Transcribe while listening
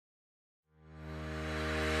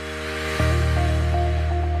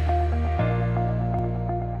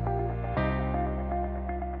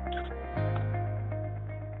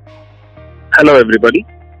Hello everybody.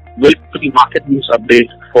 Welcome to the market news update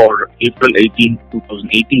for April 18,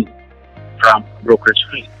 2018 from Brokerage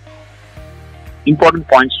Free. Important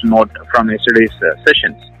points to note from yesterday's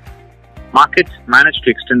sessions. Markets managed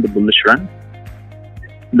to extend the bullish run.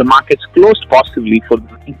 The markets closed positively for the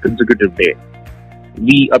 9th consecutive day.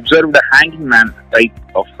 We observed a hanging man type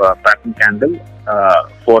of pattern candle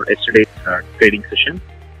for yesterday's trading session.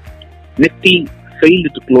 Nifty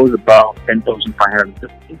failed to close above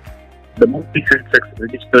 10,550. The monthly Sensex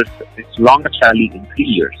registers its longest rally in 3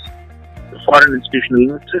 years. The foreign institutional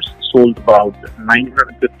investors sold about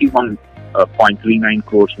 951.39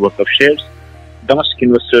 crores worth of shares. Domestic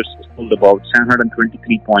investors sold about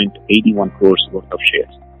 723.81 crores worth of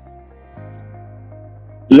shares.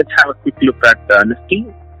 Let's have a quick look at Nifty.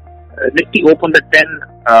 Nifty opened at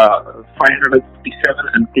 10,557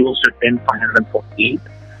 and closed at 10,548.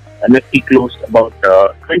 Nifty closed about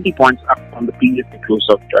 20 points up from the previous close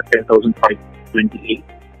of 10,528.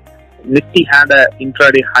 Nifty had an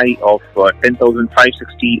intraday high of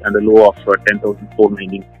 10,560 and a low of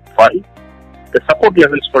 10,495. The support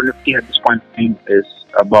levels for Nifty at this point in time is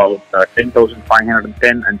about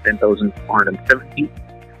 10,510 and 10,470.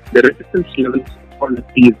 The resistance levels for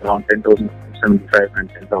Nifty is around 10,075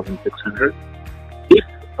 and 10,600. If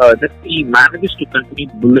Nifty manages to continue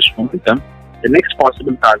bullish momentum, the next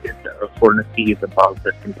possible target for Nifty is about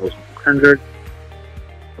 10,600.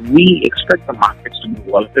 We expect the markets to be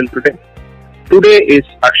volatile today. Today is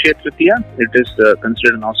Akshaya Tritiya. It is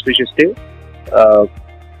considered an auspicious day to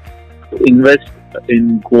invest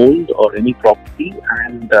in gold or any property,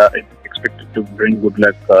 and it is expected to bring good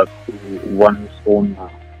luck to one's own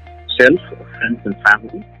self, friends and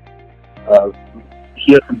family.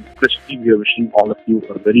 Here from Krishna, we are wishing all of you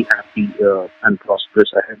a very happy and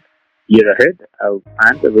prosperous year ahead,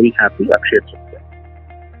 and a very happy Akshaya Tritiya.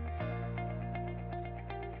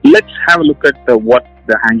 Let's have a look at what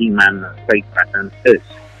the hanging man type pattern is.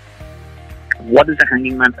 What is the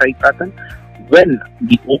hanging man type pattern? When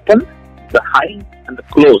the open, the high and the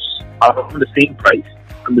close are on the same price,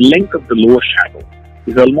 and the length of the lower shadow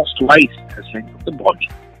is almost twice as length of the body.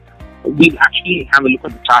 We'll actually have a look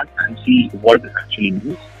at the chart and see what this actually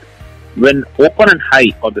means. When open and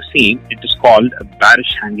high are the same, it is called a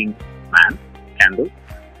bearish hanging man candle.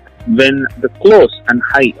 When the close and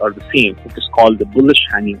high are the same, it is called the bullish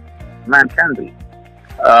hanging man candle.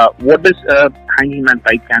 What does a hanging man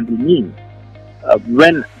type candle mean?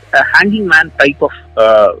 When a hanging man type of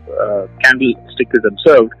candlestick is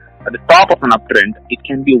observed at the top of an uptrend, it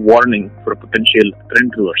can be a warning for a potential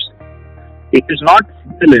trend reversal. It is not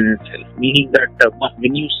still in itself, meaning that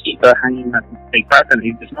when you see a hanging man type pattern,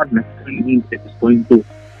 it does not necessarily mean it is going to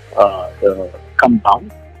come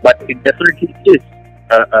down, but it definitely is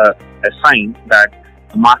a sign that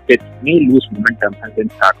the market may lose momentum and then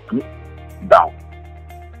start coming down.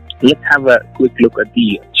 Let's have a quick look at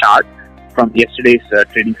the chart from yesterday's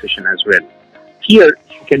trading session as well. Here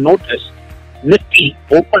you can notice Nifty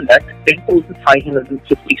opened at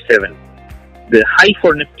 10,557. The high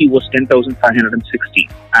for Nifty was 10,560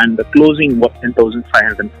 and the closing was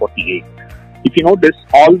 10,548. If you notice,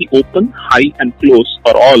 all the open, high and close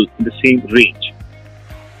are all in the same range.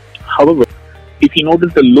 However, if you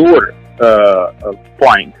notice the lower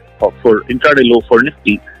point for intraday low for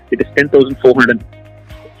Nifty, it is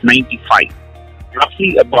 10,495,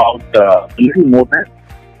 roughly about a little more than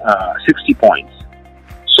 60 points.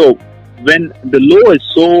 So when the low is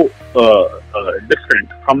so different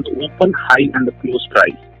from the open, high and the close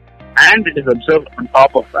price, and it is observed on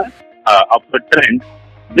top of an upward trend,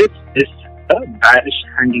 this is a bearish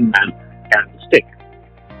hanging man candlestick.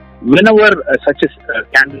 Whenever such a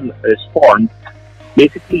candle is formed,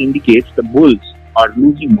 basically indicates the bulls are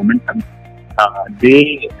losing momentum.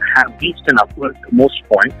 They have reached an upward most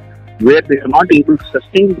point where they are not able to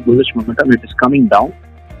sustain the bullish momentum. It is coming down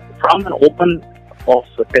from an open of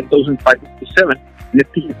 10,557.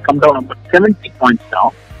 Nifty has come down about 70 points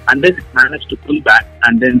down, and then it managed to pull back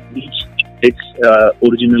and then reach its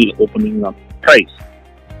original opening price.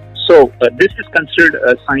 So this is considered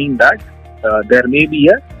a sign that there may be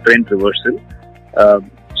a trend reversal.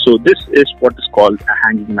 So this is what is called a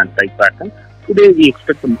hanging man type pattern. Today we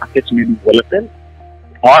expect the markets may be volatile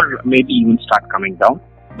or maybe even start coming down.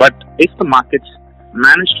 But if the markets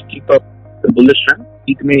manage to keep up the bullish run,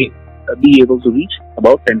 it may be able to reach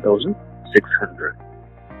about 10,600.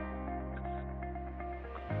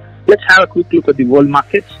 Let's have a quick look at the world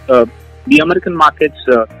markets. The American markets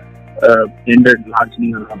ended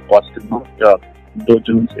largely on a positive note. Dow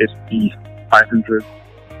Jones, S&P 500,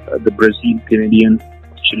 the Brazil, Canadian,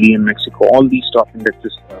 Chilean, Mexico, all these stock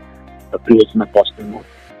indexes closed on a positive note.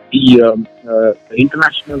 The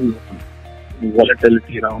international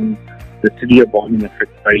volatility around the severe bombing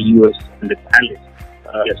effect by US and its allies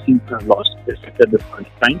seems to have lost its at this point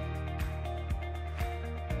in time.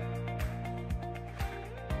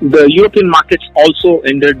 The European markets also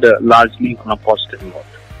ended largely on a positive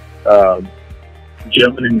note.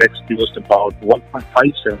 German index closed about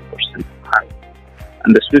 1.57% high,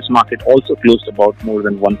 and the Swiss market also closed about more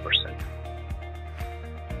than 1%.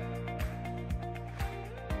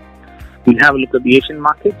 We have a look at the Asian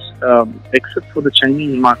markets. Except for the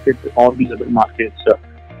Chinese market, all the other markets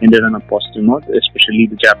ended on a positive note, especially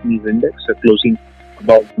the Japanese index closing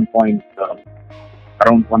about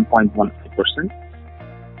around 1.15%.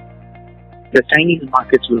 The Chinese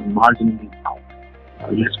markets were marginally down,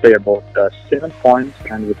 less by about 7 points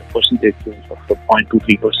and with a percentage change of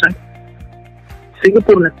 0.23%.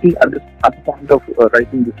 Singapore Nifty at the point of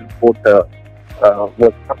writing this report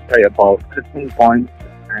was up by about 15 points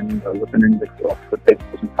and with an index of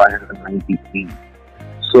 10,593.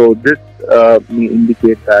 So this may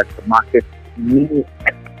indicate that the market may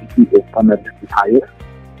actually open a little higher.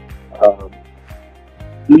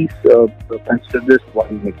 Please consider this while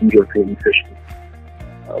making your trading session.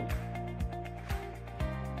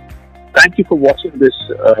 Thank you for watching this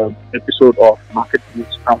episode of Market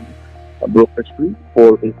News from Brokerage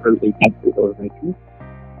for April 18, 2018.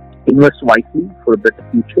 Invest wisely for a better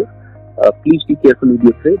future. Please be careful with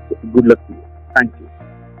your trades. Good luck to you. Thank you.